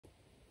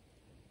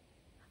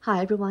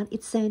Hi everyone,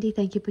 it's Sandy.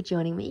 Thank you for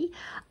joining me.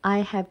 I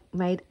have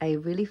made a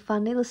really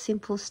fun little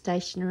simple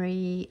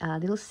stationery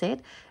little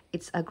set.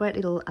 It's a great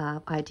little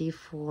idea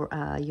for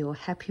your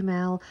Happy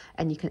Mail,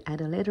 and you can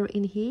add a letter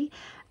in here,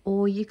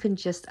 or you can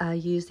just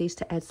use these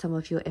to add some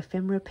of your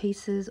ephemera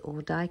pieces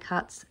or die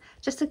cuts.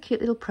 Just a cute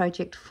little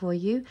project for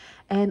you.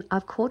 And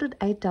I've called it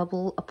a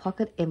double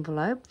pocket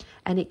envelope,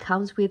 and it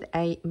comes with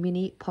a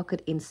mini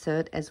pocket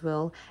insert as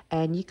well,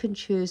 and you can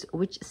choose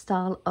which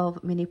style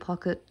of mini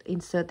pocket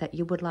insert that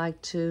you would like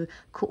to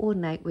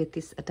coordinate with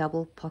this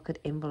double pocket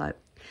envelope.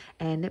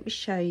 And let me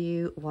show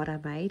you what I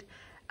made.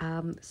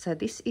 So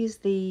this is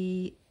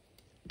the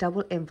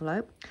double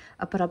envelope,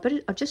 but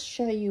I'll just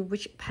show you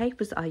which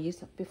papers I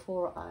used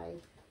before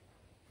I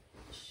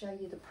show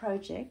you the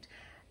project.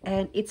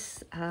 And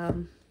it's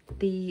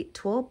the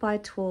 12 by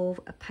 12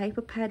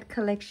 paper pad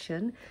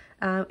collection.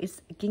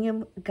 It's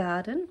Gingham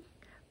Garden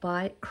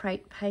by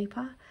Crate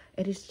Paper.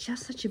 It is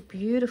just such a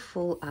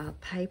beautiful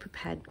paper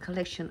pad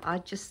collection. I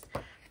just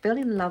fell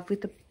in love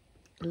with the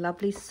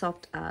lovely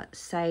soft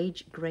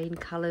sage green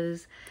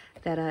colors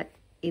that are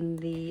in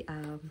the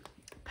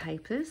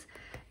papers.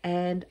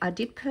 And I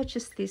did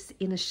purchase this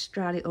in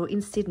Australia, or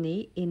in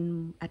Sydney,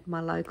 at my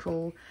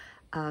local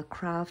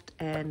craft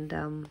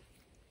and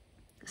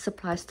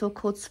supply store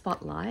called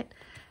Spotlight.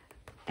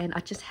 And I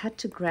just had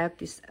to grab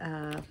this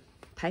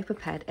paper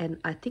pad, and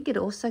I think it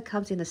also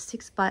comes in a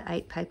 6 by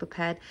 8 paper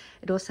pad.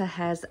 It also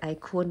has a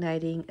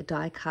coordinating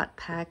die cut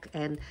pack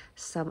and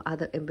some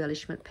other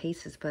embellishment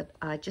pieces, but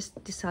I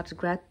just decided to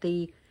grab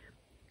the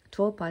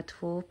 12 by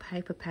 12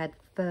 paper pad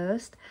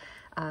first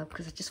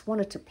because I just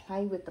wanted to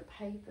play with the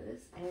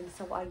papers. And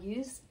so I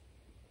used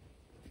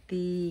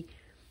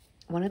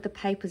one of the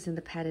papers in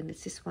the pad, and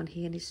it's this one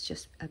here, and it's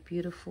just a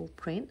beautiful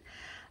print.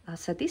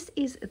 So this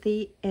is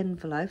the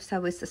envelope.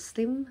 So it's a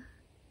slim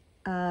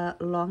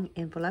long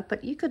envelope,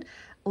 but you could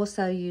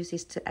also use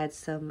this to add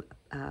some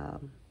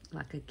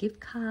like a gift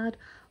card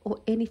or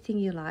anything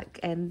you like.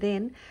 And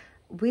then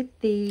with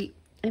the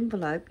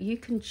envelope, you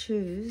can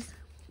choose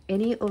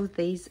any of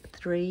these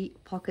 3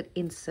 pocket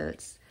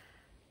inserts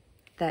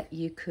that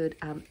you could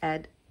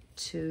add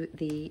to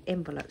the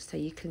envelope. So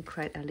you can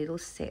create a little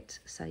set.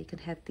 So you can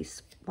have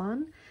this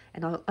one,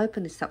 and I'll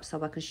open this up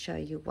so I can show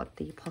you what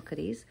the pocket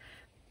is.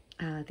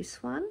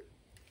 This one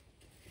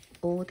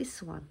or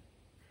this one.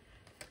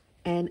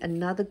 And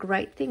another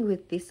great thing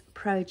with this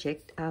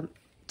project,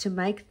 to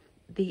make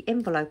the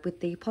envelope with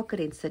the pocket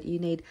insert, you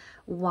need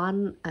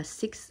a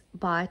 6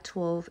 by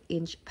 12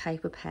 inch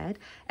paper pad,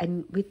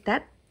 and with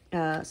that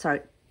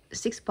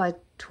 6 by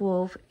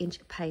 12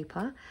 inch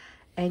paper,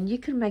 and you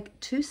can make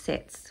 2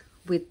 sets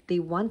with the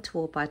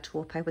 12 by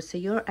 12 paper. So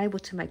you're able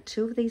to make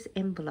 2 of these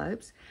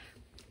envelopes,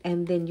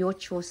 and then your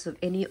choice of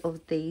any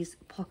of these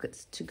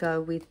pockets to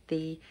go with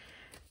the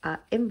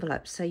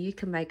envelope. So you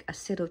can make a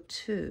set of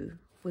 2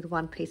 with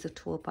 1 piece of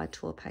 12 by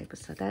 12 paper.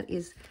 So that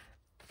is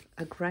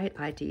a great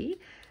idea.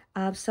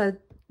 So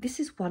this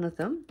is one of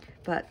them,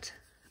 but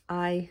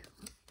I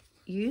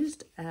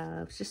used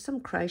just some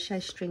crochet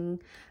string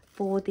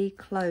for the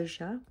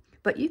closure,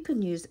 but you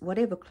can use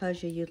whatever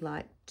closure you'd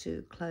like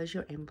to close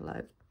your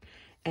envelope.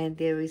 And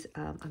there is,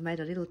 I made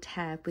a little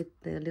tab with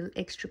the little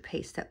extra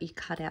piece that you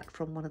cut out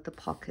from one of the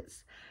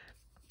pockets.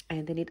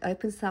 And then it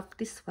opens up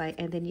this way,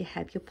 and then you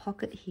have your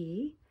pocket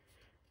here,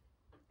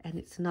 and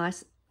it's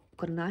nice,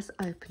 got a nice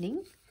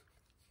opening.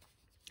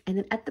 And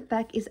then at the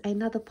back is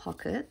another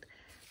pocket,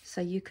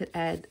 so you could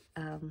add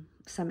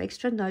some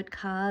extra note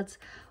cards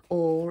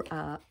or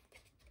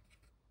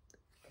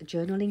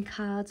journaling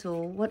cards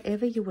or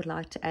whatever you would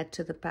like to add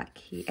to the back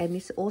here. And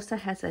this also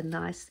has a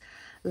nice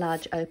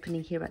large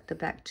opening here at the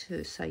back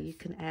too, so you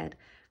can add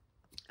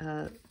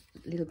a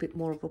little bit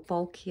more of a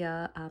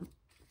bulkier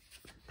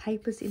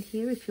papers in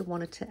here if you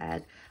wanted to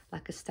add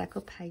like a stack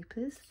of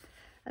papers.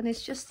 And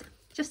it's just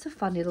a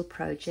fun little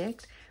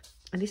project.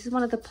 And this is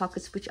one of the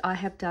pockets which I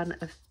have done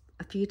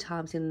a few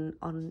times in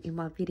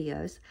my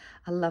videos.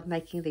 I love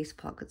making these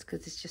pockets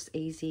because it's just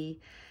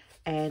easy,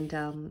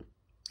 and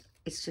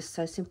it's just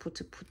so simple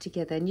to put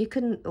together. And you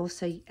can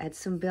also add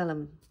some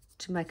vellum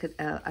to make it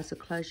as a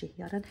closure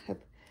here.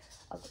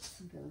 I've got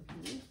some vellum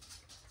here.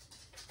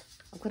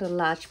 I've got a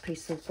large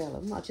piece of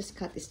vellum. I'll just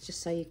cut this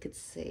just so you could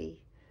see.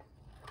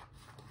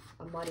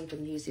 I might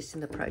even use this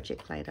in the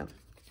project later.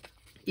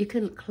 You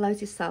can close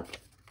this up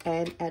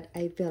and add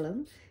a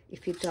vellum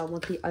if you don't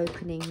want the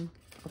opening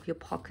of your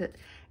pocket,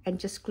 and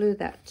just glue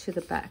that to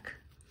the back.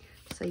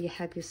 So you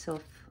have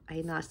yourself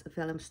a nice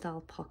vellum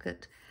style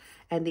pocket.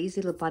 And these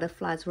little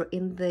butterflies were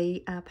in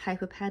the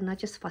paper pad, and I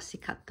just fussy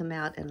cut them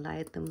out and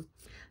laid them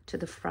to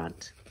the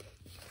front.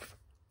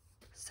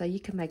 So you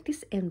can make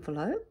this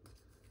envelope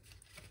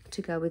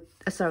to go with,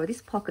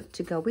 this pocket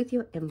to go with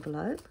your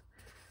envelope.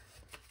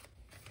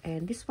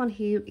 And this one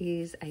here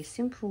is a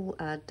simple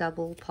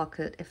double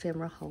pocket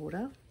ephemera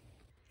holder.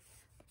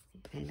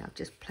 And I've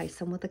just placed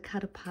some of the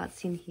cutter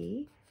parts in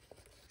here.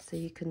 So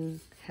you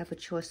can have a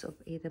choice of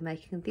either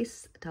making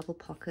this double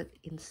pocket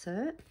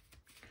insert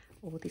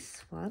or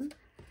this one,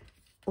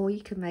 or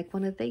you can make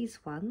one of these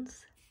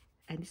ones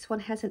And this one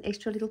has an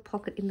extra little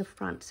pocket in the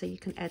front, so you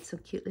can add some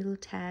cute little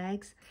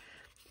tags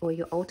or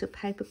your altered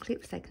paper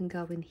clips. They can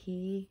go in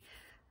here,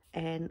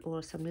 and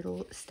or some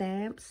little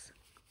stamps.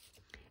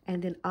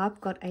 And then I've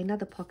got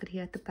another pocket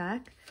here at the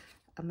back.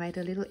 I made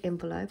a little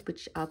envelope,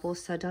 which I've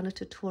also done a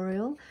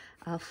tutorial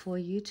for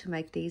you to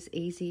make these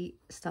easy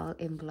style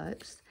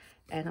envelopes.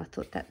 And I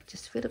thought that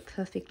just fit it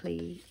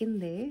perfectly in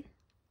there.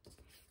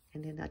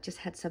 And then I just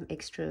had some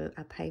extra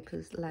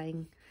papers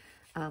laying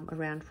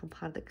around from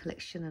part of the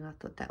collection, and I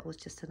thought that was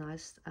just a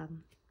nice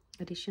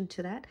addition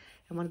to that.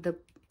 And one of the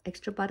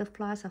extra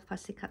butterflies, I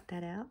fussy cut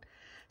that out.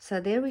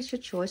 So there is your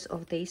choice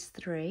of these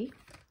three.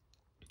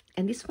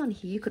 And this one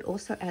here, you could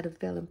also add a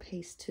vellum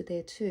piece to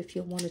there too if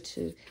you wanted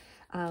to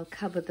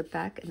cover the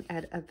back and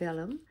add a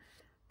vellum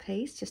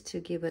piece just to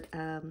give it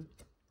a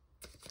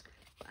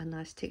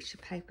nice texture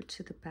paper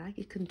to the back.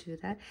 You can do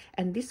that,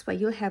 and this way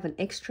you'll have an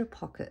extra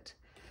pocket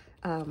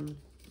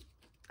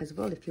as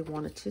well if you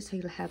wanted to. So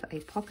you'll have a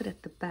pocket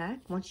at the back.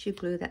 Once you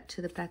glue that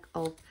to the back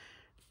of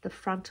the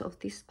front of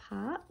this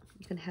part,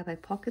 you can have a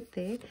pocket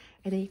there,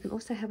 and then you can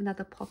also have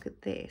another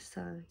pocket there,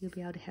 so you'll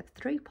be able to have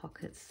 3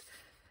 pockets.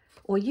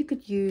 Or you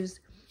could use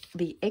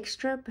the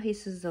extra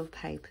pieces of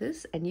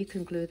papers and you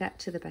can glue that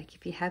to the back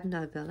if you have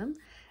no vellum,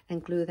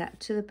 and glue that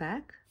to the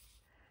back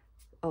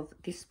of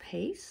this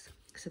piece,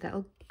 so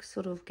that'll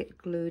sort of get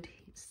glued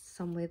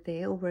somewhere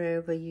there or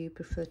wherever you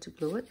prefer to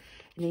glue it.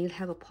 And then you'll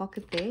have a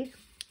pocket there,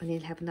 and then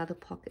you'll have another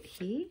pocket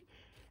here,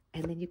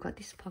 and then you've got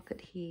this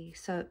pocket here.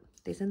 So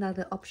there's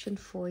another option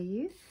for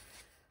you.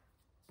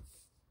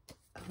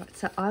 All right,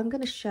 so I'm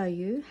going to show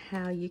you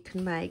how you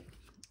can make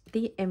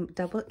the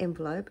double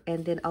envelope,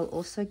 and then I'll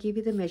also give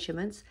you the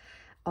measurements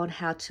on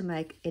how to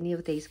make any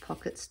of these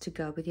pockets to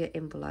go with your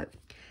envelope.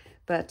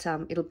 But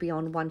it'll be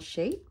on one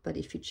sheet, but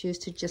if you choose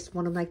to just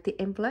want to make the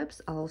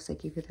envelopes, I'll also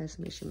give you those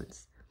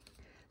measurements.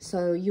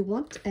 So you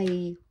want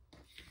a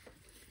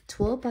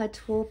 12 by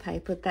 12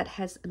 paper that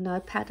has no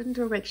pattern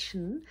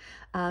direction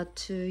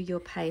to your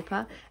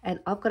paper, and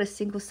I've got a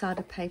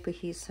single-sided paper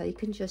here, so you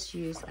can just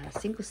use a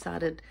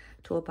single-sided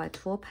 12 by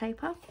 12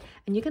 paper,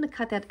 and you're going to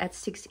cut that at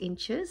 6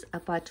 inches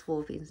by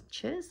 12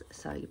 inches.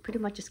 So you're pretty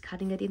much just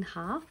cutting it in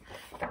half,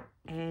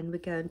 and we're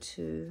going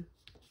to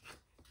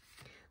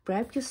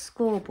grab your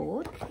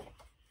scoreboard,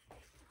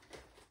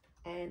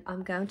 and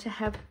I'm going to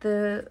have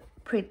the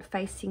print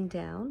facing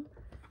down.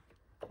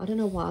 I don't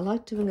know why I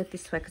like doing it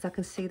this way, because I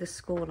can see the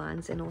score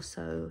lines, and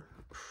also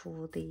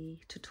for the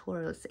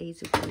tutorial it's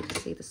easy for me to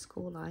see the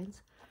score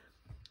lines.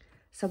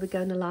 So we're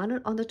going to line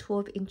it on the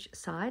 12-inch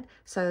side.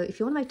 So if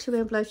you want to make 2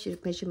 envelopes, your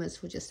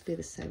measurements will just be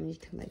the same. You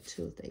can make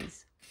 2 of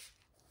these.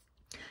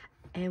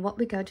 And what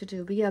we're going to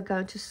do, we are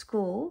going to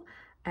score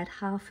at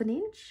 1/2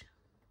 inch,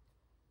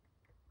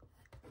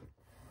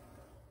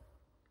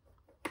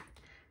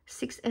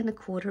 6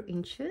 1/4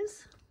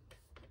 inches,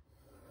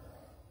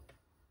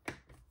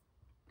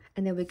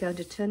 and then we're going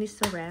to turn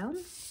this around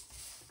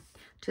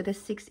to the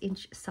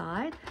 6-inch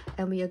side,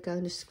 and we are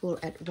going to score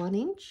at 1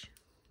 inch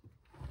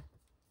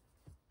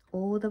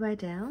all the way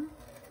down,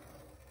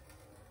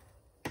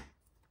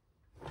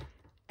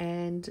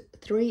 and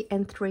 3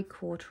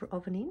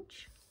 3/4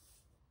 inch.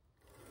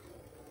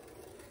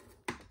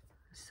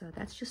 So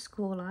that's your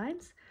score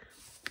lines,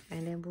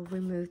 and then we'll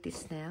remove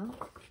this now,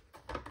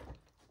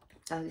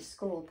 the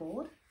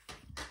scoreboard.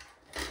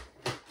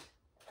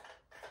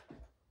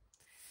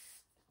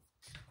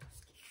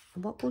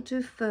 What we'll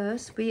do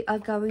first, we are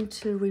going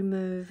to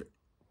remove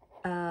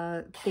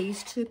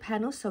these 2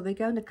 panels. So we're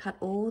going to cut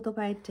all the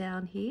way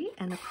down here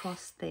and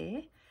across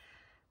there.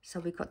 So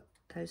we've got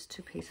those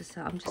 2 pieces.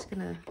 So I'm just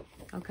gonna,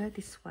 I'll go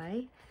this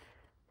way,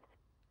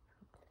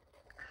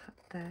 cut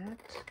that.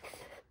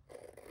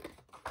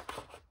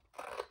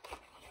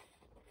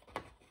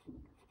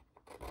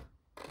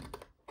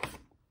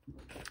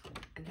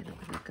 And then I'm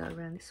gonna go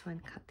around this way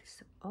and cut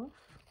this off.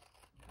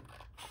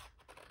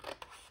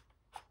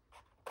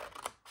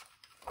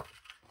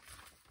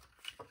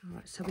 All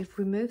right, so we've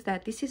removed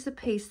that. This is the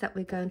piece that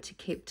we're going to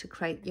keep to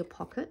create your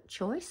pocket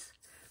choice,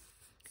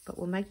 but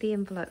we'll make the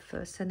envelope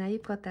first. So now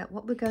you've got that.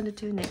 What we're going to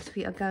do next,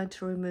 we are going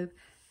to remove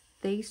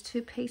these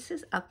 2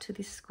 pieces up to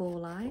this score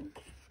line.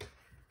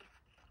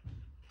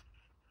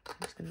 I'm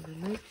just going to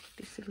remove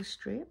this little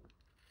strip.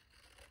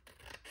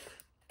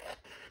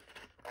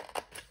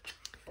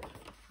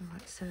 All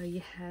right, so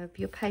you have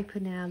your paper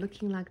now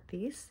looking like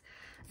this,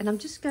 and I'm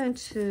just going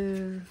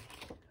to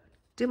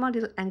do my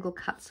little angle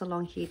cuts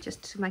along here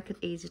just to make it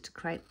easy to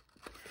create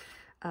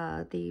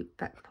the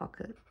back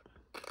pocket.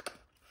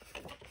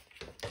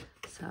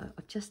 So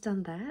I've just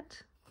done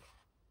that.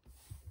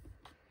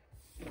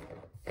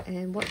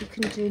 And what you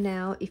can do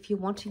now, if you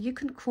want to, you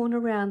can corner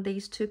around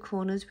these 2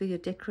 corners with your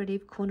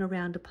decorative corner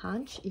rounder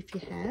punch if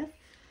you have.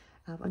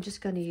 I'm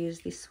just going to use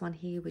this one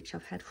here, which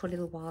I've had for a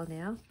little while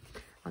now.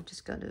 I'm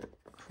just going to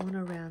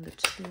corner around the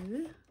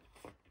 2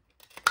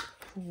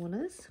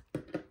 corners.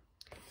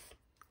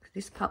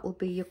 This part will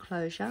be your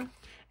closure,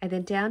 and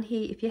then down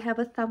here, if you have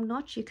a thumb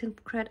notch, you can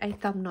create a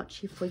thumb notch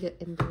here for your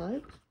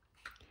envelope.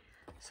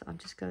 So I'm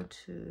just going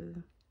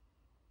to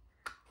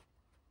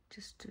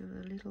just do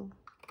a little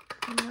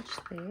pretty much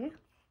there.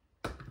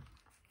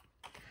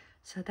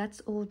 So that's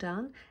all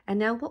done. And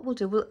now what we'll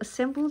do, we'll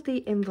assemble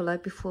the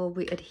envelope before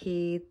we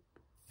adhere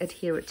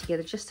it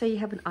together, just so you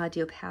have an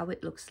idea of how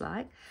it looks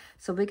like.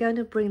 So we're going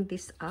to bring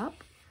this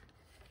up.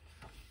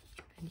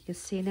 And you can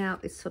see now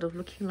it's sort of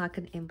looking like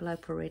an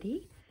envelope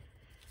already.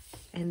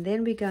 And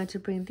then we're going to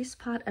bring this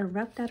part and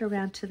wrap that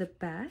around to the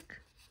back.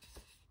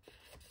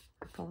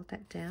 Fold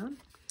that down.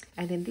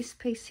 And then this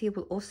piece here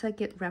will also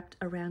get wrapped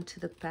around to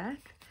the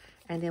back.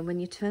 And then when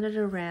you turn it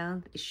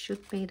around, it should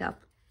meet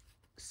up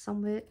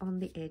somewhere on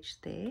the edge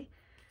there.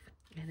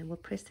 And then we'll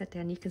press that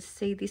down. You can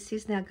see this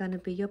is now going to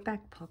be your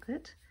back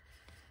pocket.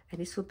 And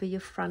this will be your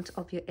front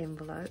of your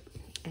envelope.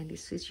 And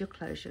this is your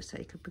closure. So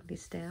you can bring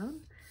this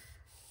down.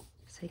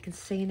 So you can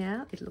see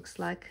now it looks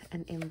like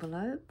an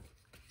envelope.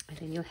 And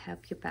then you'll have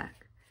your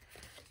back.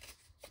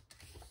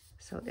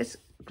 So let's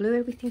glue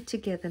everything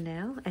together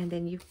now. And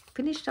then you've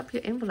finished up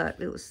your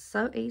envelope. It was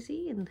so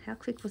easy. And how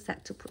quick was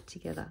that to put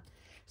together?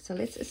 So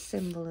let's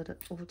assemble it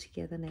all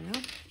together now.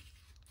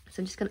 So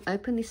I'm just going to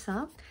open this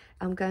up.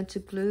 I'm going to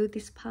glue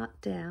this part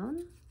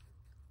down.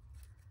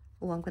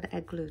 Or I'm going to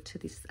add glue to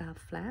this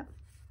flap.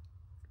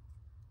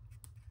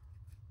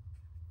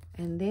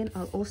 And then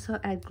I'll also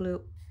add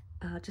glue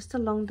just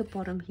along the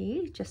bottom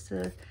here. Just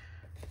a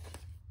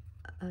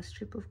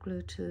strip of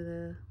glue to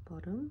the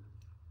bottom.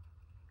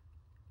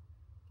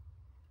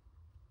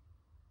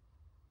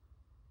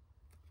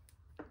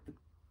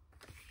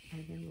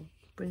 And then we'll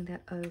bring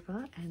that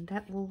over, and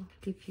that will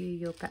give you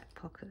your back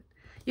pocket.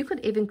 You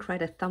could even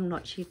create a thumb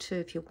notch here too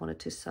if you wanted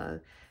to.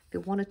 So if you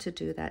wanted to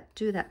do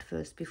that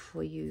first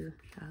before you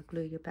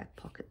glue your back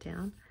pocket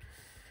down.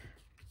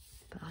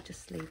 But I'll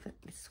just leave it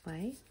this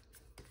way.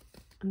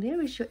 And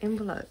there is your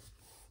envelope,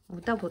 or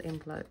double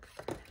envelope.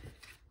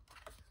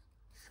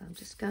 So I'm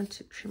just going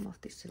to trim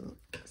off this little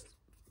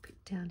bit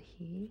down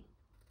here.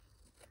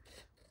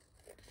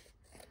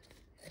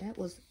 That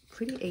was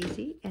pretty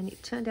easy, and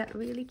it turned out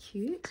really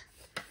cute.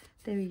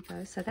 There you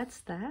go. So that's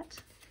that.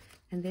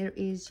 And there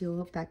is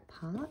your back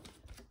part.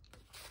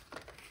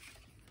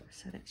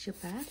 So that's your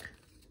back.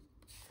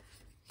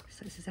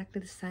 So it's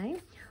exactly the same.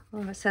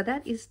 All right, so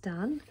that is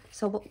done.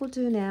 So what we'll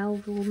do now,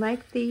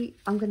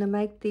 I'm going to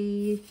make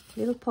the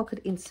little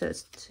pocket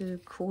inserts to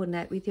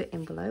coordinate with your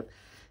envelope.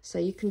 So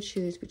you can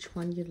choose which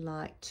one you'd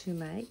like to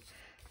make.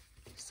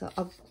 So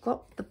I've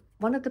got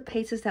one of the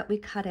pieces that we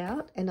cut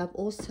out, and I've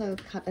also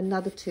cut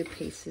another 2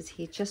 pieces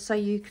here, just so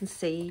you can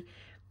see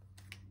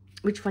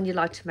which one you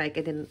like to make,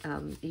 and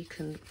then you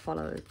can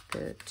follow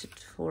the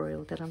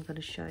tutorial that I'm going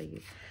to show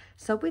you.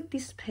 So with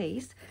this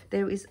piece,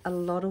 there is a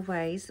lot of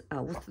ways,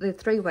 there are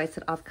 3 ways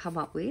that I've come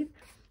up with.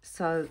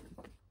 So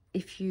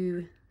if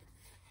you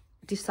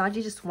decide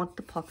you just want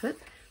the pocket,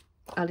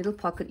 a little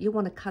pocket, you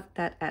want to cut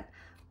that at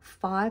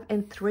 5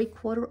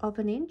 3/4 of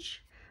an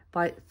inch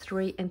by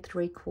 3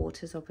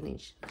 3/4 of an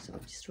inch. So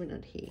I've just written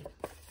it here.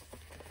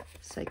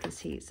 So you can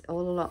see it's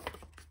all a lot,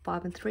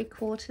 5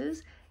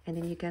 3/4, and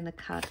then you're going to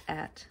cut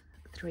at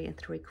 3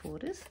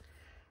 3/4.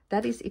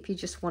 That is if you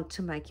just want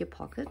to make your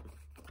pocket.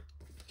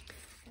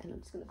 And I'm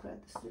just going to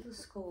grab this little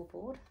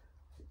scoreboard.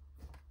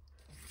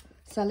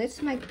 So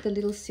let's make the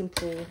little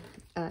simple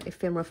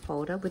ephemera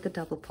folder with a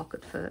double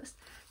pocket first.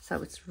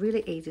 So it's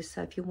really easy.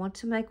 So if you want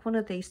to make one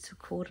of these to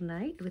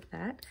coordinate with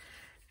that,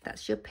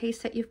 that's your piece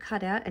that you've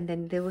cut out. And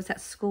then there was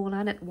that score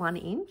line at 1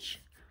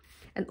 inch.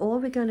 And all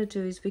we're going to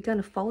do is we're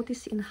going to fold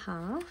this in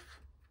half.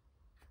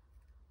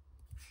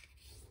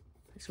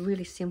 It's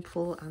really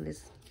simple. I've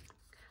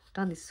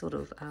done this sort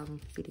of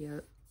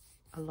video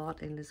a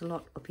lot, and there's a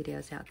lot of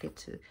videos out there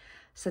too.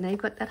 So now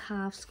you've got that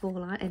half score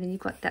line, and then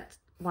you've got that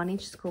 1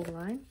 inch score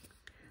line.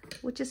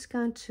 We're just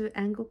going to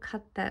angle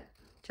cut that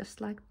just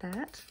like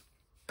that,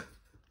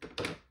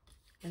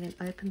 and then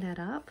open that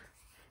up,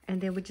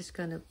 and then we're just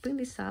going to bring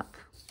this up,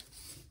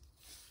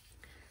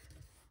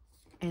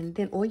 and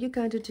then all you're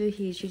going to do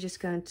here is you're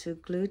just going to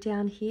glue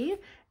down here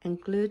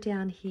and glue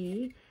down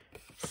here,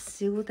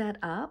 seal that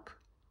up,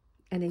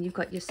 and then you've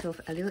got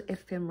yourself a little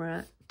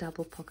ephemera,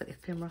 double pocket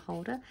ephemera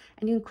holder,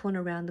 and you can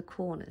corner around the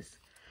corners.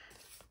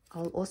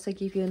 I'll also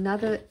give you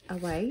another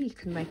way you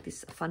can make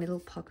this a fun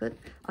little pocket.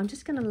 I'm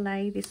just going to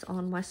lay this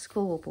on my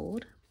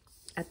scoreboard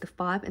at the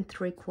 5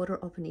 3/4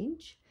 of an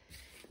inch,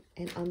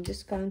 and I'm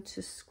just going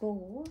to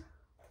score.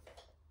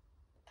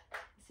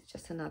 This is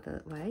just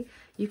another way.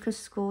 You can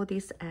score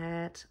this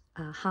at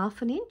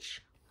 1/2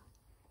 inch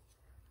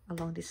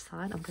along this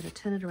side. I'm going to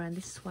turn it around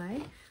this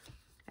way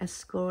and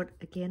score it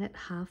again at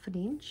 1/2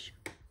 inch.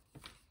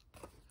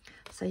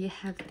 So you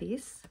have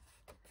this,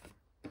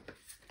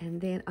 and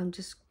then I'm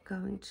just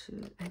going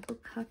to angle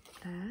cut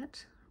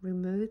that,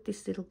 remove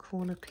this little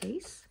corner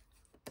piece,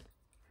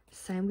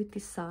 same with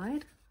this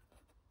side,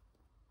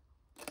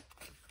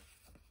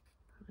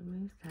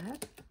 remove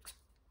that.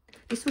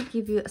 This will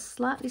give you a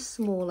slightly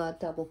smaller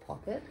double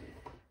pocket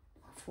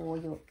for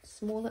your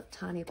smaller,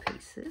 tinier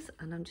pieces.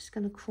 And I'm just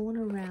going to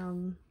corner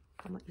around,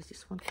 I might use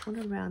this one,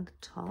 corner around the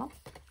top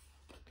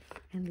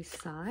and this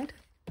side,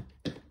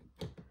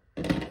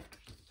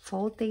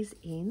 fold these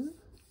in,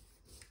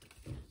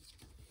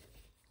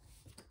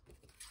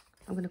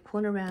 I'm going to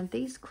corner around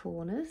these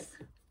corners.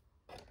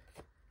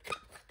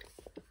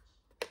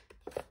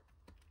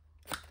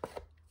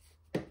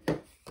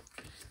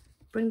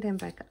 Bring them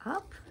back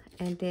up,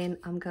 and then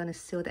I'm going to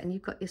seal that, and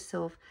you've got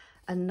yourself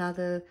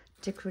another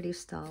decorative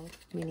style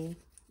mini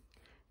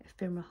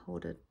ephemera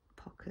holder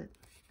pocket.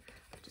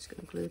 I'm just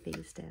going to glue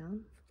these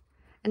down,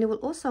 and it will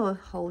also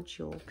hold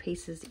your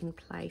pieces in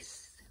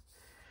place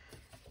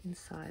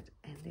inside.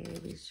 And there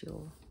is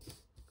your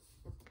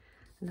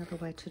another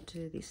way to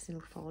do this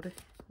little folder,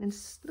 and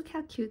look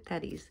how cute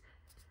that is.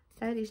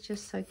 That is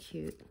just so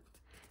cute.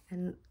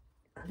 And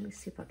let me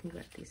see if I can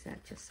grab these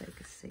out just so you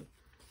can see.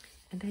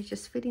 And they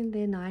just fit in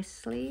there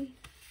nicely.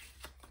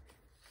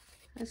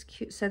 That's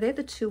cute. So they're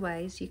the two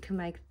ways you can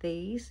make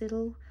these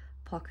little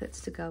pockets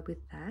to go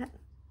with that.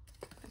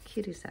 How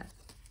cute is that?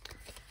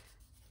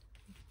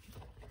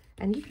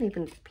 And you can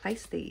even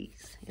place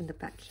these in the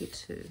back here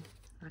too,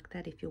 like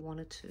that if you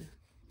wanted to.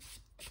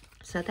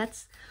 So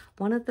that's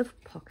one of the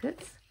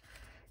pockets.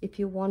 If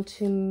you want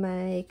to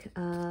make,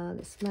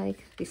 let's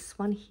make this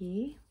one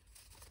here.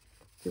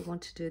 If you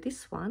want to do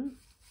this one,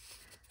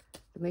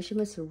 the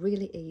measurements are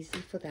really easy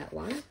for that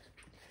one.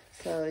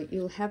 So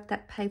you'll have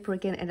that paper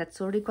again, and it's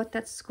already got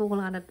that score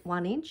line at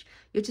 1 inch.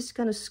 You're just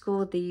going to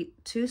score the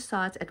two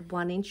sides at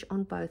 1 inch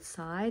on both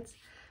sides.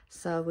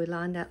 So we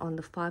line that on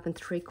the 5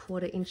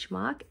 3/4 inch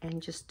mark,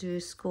 and just do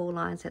score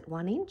lines at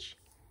 1 inch,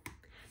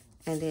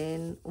 and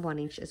then 1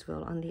 inch as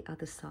well on the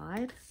other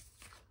side.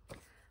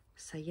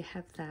 So you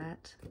have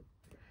that,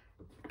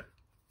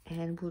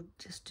 and we'll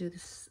just do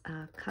this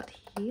cut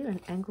here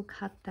and angle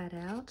cut that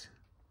out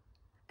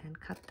and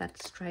cut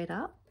that straight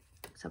up.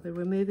 So we're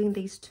removing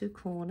these two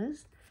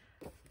corners,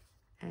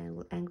 and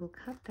we'll angle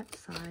cut that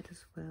side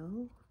as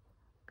well.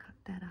 Cut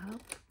that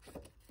up.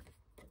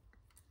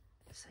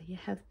 So you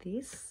have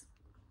this,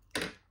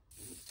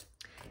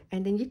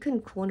 and then you can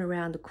corner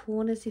around the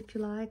corners if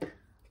you like,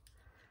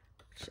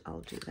 which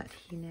I'll do that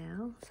here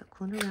now. So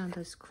corner around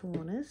those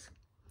corners.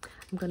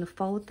 I'm going to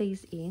fold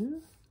these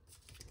in.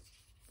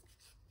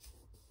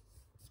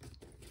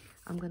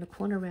 I'm going to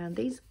corner around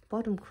these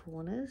bottom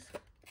corners.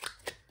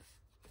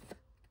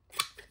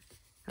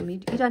 I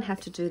mean, you don't have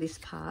to do this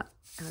part.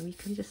 You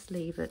can just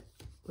leave it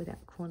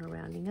without corner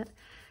rounding it.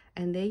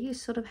 And there you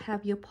sort of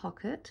have your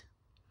pocket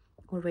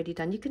already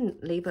done. You can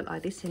leave it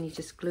like this, and you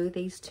just glue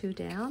these two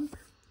down,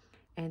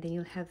 and then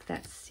you'll have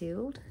that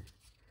sealed.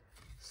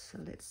 So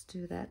let's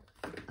do that.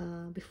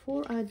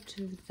 Before I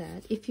do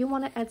that, if you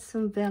want to add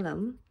some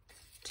vellum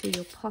to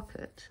your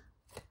pocket,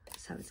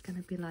 so it's going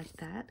to be like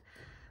that,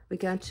 we're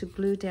going to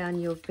glue down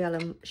your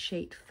vellum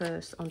sheet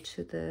first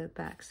onto the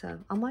back. So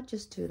I might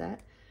just do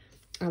that.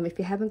 If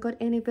you haven't got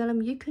any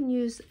vellum, you can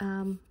use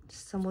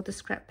some of the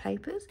scrap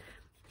papers,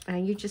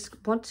 and you just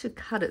want to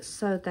cut it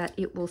so that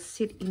it will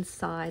sit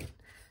inside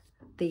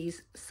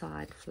these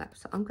side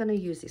flaps. So I'm going to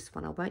use this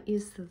one. I won't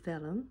use the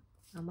vellum.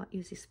 I might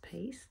use this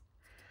piece,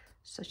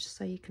 so just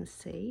so you can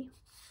see.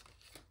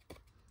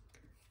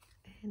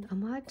 And I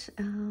might,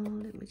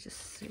 let me just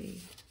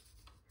see.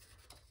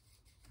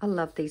 I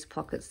love these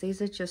pockets.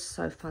 These are just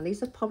so fun.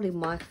 These are probably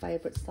my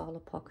favorite style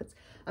of pockets.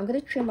 I'm going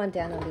to trim one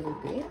down a little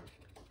bit,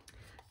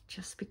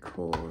 just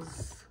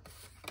because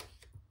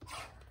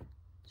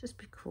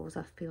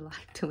I feel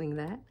like doing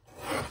that.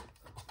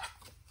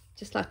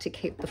 Just like to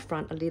keep the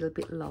front a little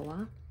bit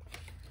lower.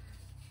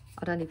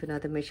 I don't even know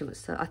the measurements,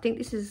 so I think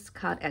this is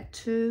cut at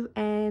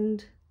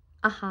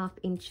 2.5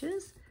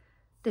 inches.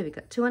 There we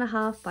go,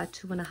 2.5 by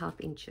 2.5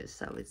 inches.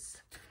 So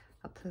it's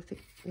a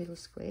perfect little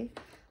square.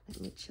 Let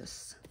me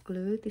just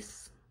glue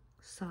this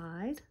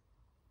side,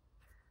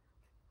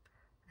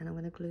 and I'm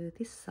going to glue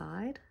this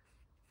side.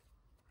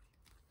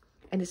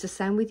 And it's the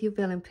same with your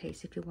vellum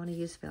piece if you want to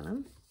use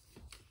vellum.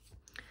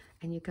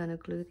 And you're going to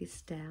glue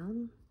this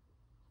down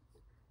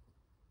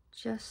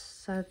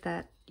just so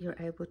that you're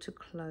able to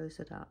close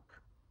it up.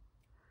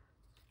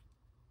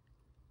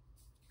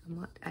 I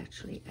might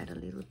actually add a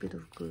little bit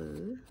of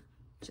glue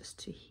just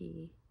to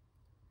here,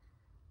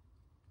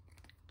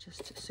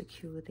 just to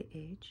secure the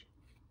edge.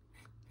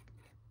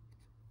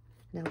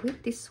 Now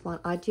with this one,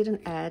 I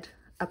didn't add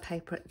a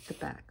paper at the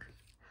back.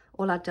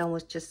 All I've done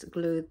was just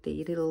glue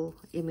the little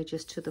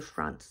images to the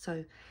front.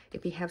 So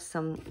if you have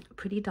some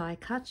pretty die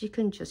cuts, you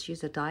can just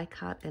use a die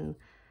cut and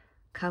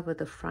cover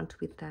the front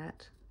with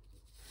that.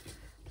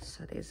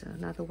 So there's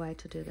another way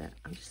to do that.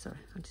 I'm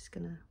just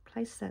going to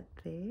place that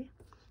there.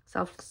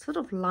 So I've sort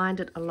of lined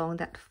it along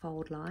that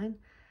fold line,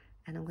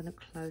 and I'm going to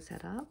close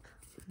that up,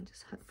 and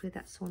just hopefully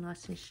that's all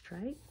nice and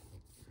straight.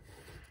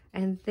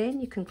 And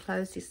then you can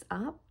close this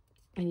up,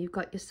 and you've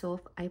got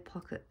yourself a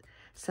pocket.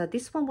 So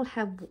this one will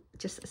have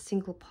just a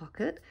single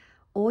pocket,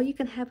 or you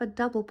can have a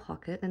double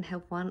pocket and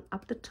have one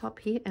up the top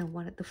here and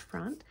one at the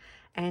front.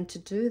 And to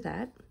do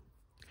that,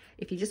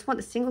 if you just want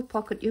a single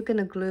pocket, you're going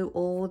to glue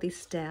all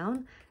this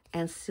down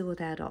and seal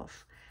that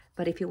off.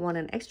 But if you want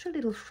an extra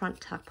little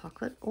front tuck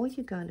pocket, all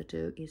you're going to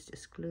do is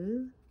just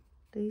glue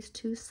these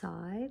two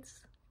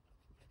sides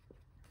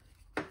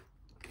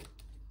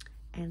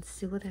and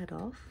seal that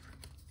off.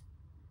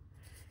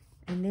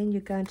 And then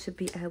you're going to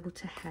be able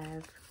to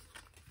have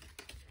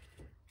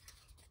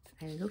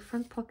a little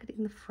front pocket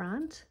in the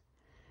front.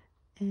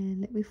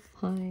 And let me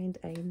find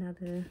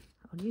another,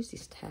 I'll use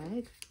this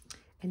tag.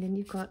 And then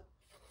you've got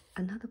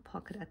another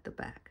pocket at the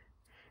back.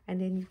 And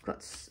then you've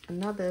got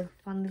another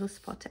fun little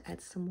spot to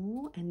add some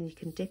more, and you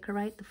can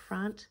decorate the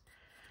front.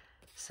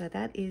 So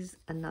that is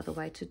another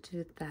way to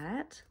do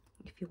that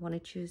if you want to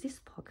choose this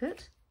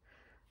pocket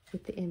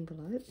with the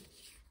envelope.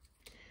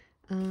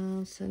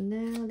 So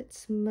now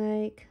let's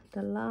make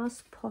the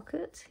last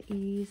pocket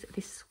is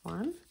this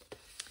one.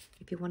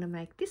 If you want to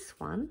make this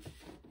one,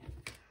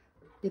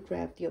 you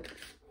grab your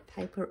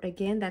paper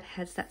again that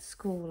has that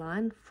score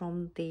line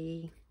from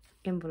the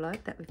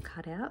envelope that we've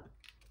cut out.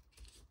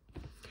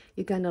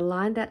 You're going to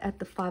line that at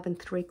the 5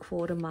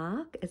 3/4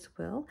 mark as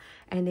well,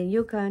 and then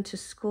you're going to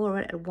score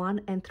it at 1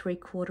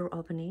 3/4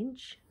 of an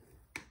inch,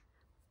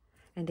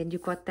 and then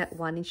you've got that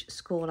 1 inch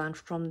score line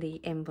from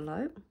the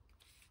envelope.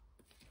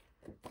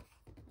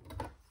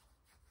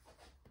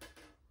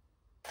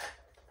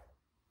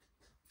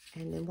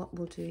 And then what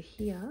we'll do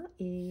here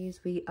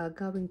is we are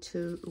going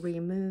to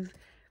remove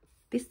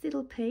this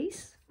little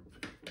piece.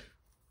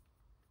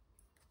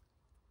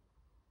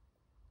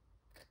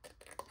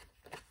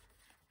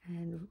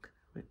 And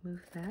we'll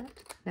remove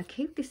that. Now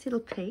keep this little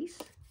piece.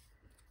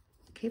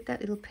 Keep that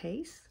little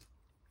piece.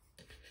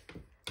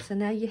 So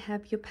now you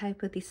have your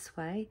paper this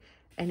way,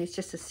 and it's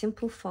just a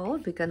simple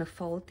fold. We're going to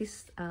fold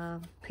this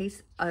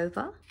piece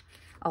over.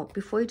 Oh,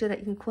 before you do that,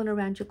 you can corner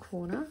around your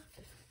corner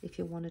if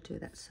you want to do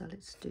that. So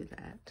let's do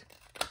that.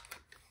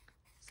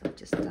 So I've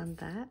just done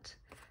that.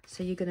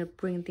 So you're going to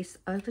bring this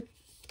over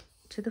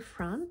to the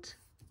front,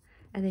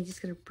 and then you're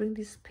just going to bring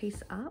this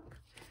piece up,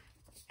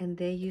 and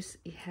there you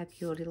have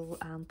your little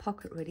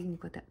pocket ready. You've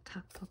got that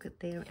tuck pocket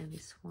there and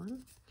this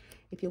one.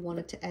 If you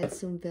wanted to add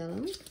some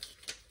vellum,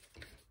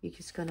 you're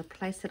just going to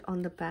place it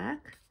on the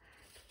back,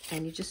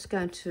 and you're just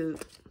going to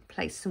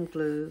place some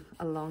glue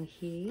along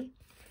here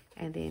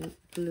and then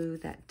glue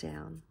that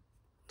down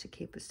to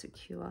keep it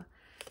secure.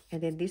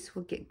 And then this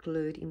will get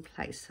glued in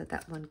place so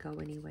that won't go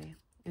anywhere.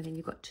 And then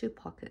you've got two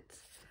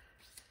pockets.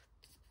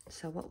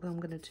 So what I'm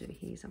going to do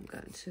here is I'm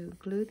going to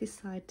glue this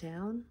side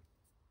down.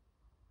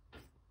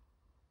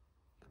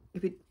 You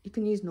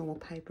can use normal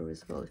paper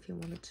as well if you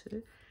wanted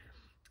to.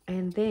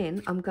 And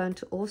then I'm going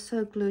to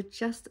also glue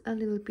just a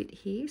little bit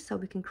here so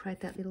we can create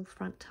that little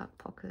front tuck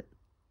pocket,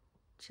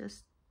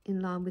 just in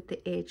line with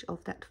the edge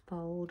of that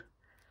fold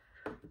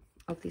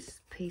of this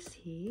piece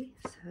here.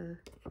 So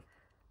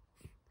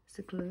it's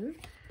a glue.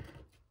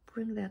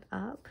 Bring that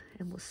up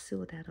and we'll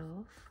seal that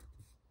off.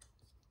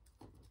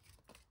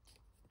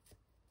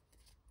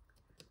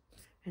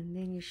 And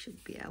then you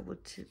should be able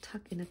to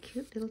tuck in a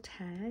cute little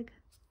tag.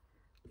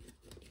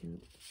 You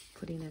can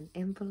put in an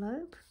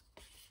envelope,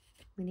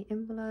 mini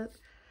envelope,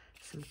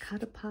 some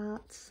cutter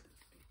parts.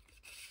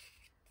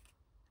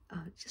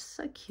 Oh, just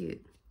so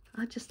cute.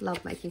 I just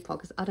love making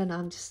pockets. I don't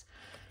know, it's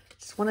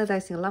one of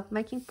those things. I love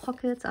making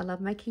pockets. I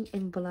love making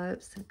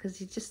envelopes because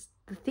you just,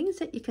 the things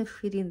that you can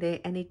fit in there,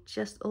 and it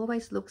just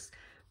always looks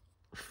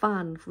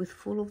fun with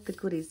full of the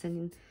goodies.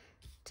 And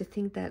to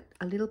think that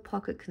a little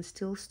pocket can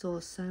still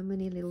store so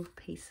many little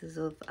pieces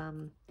of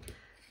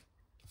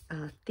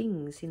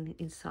things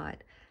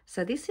inside.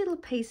 So this little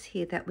piece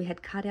here that we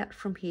had cut out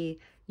from here,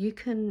 you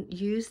can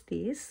use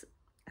this.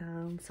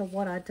 So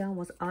what I done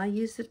was I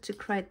used it to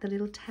create the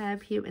little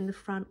tab here in the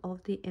front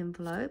of the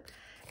envelope,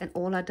 and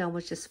all I done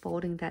was just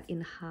folding that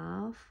in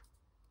half,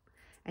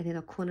 and then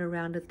I corner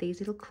rounded these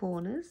little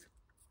corners,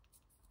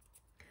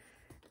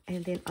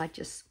 and then I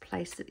just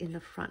placed it in the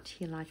front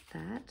here like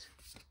that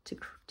to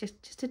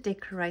just to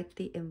decorate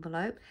the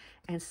envelope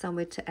and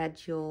somewhere to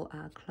add your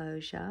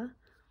closure.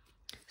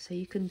 So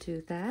you can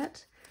do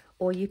that,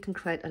 or you can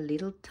create a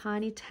little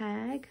tiny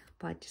tag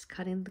by just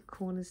cutting the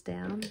corners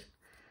down.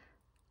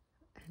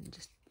 And I'm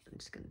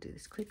just going to do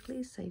this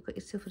quickly. So you've got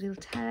yourself a little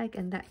tag,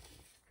 and that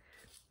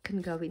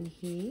can go in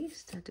here.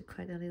 Start to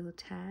create a little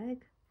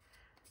tag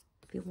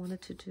if you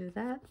wanted to do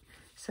that.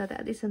 So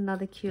that is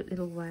another cute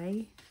little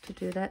way to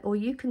do that. Or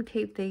you can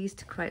keep these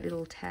to create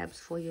little tabs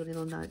for your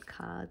little note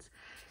cards.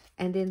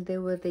 And then there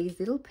were these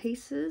little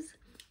pieces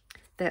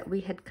that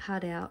we had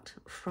cut out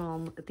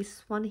from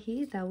this one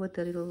here. They were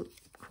the little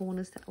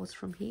corners that was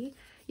from here.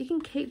 You can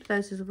keep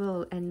those as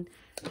well. And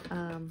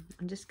I'm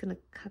just going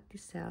to cut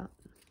this out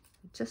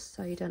just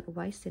so you don't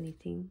waste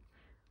anything.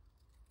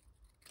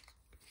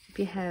 If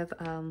you have,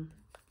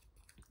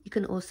 you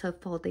can also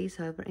fold these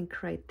over and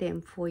create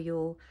them for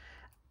your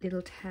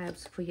little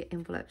tabs for your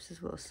envelopes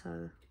as well. So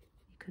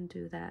you can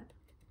do that.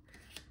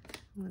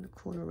 I'm going to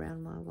corner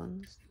around my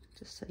ones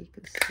just so you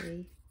can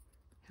see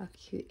how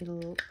cute it'll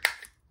look.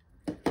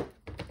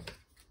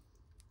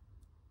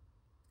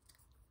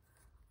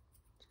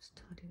 Just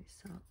tidy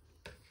this up.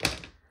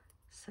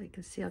 So you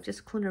can see I've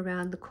just cornered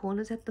around the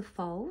corners at the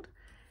fold,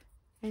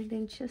 and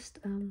then just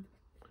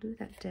glue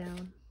that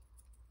down.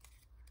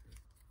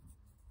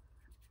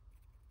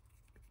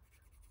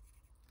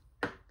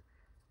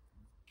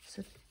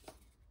 So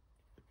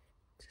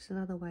just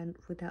another way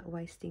without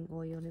wasting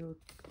all your little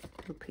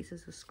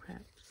pieces of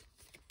scraps.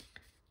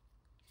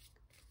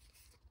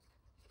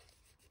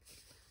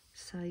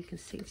 So you can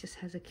see it just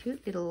has a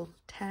cute little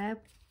tab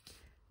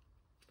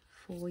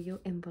for your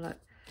envelope.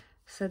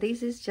 So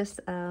this is just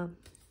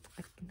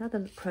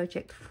another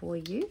project for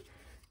you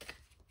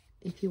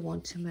if you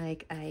want to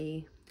make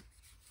a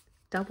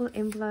double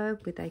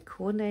envelope with a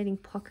coordinating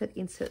pocket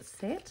insert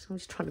set. I'm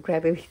just trying to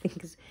grab everything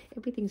because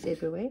everything's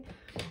everywhere.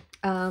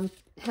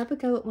 Have a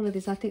go at one of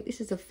these. I think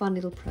this is a fun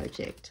little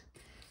project,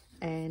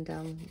 and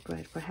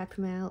great for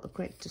Happy Mail, or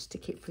great just to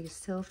keep for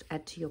yourself,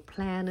 add to your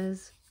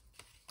planners,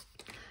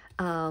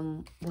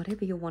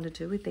 whatever you want to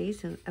do with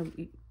these, and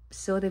you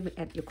sell them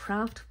at your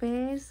craft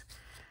fairs.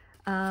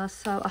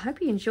 So I hope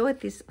you enjoyed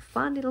this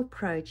fun little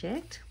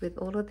project with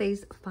all of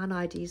these fun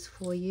ideas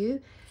for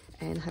you,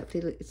 and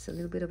hopefully it's a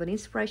little bit of an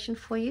inspiration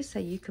for you so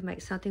you can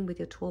make something with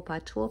your tour by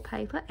tour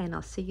paper. And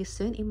I'll see you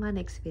soon in my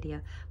next video.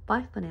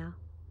 Bye for now.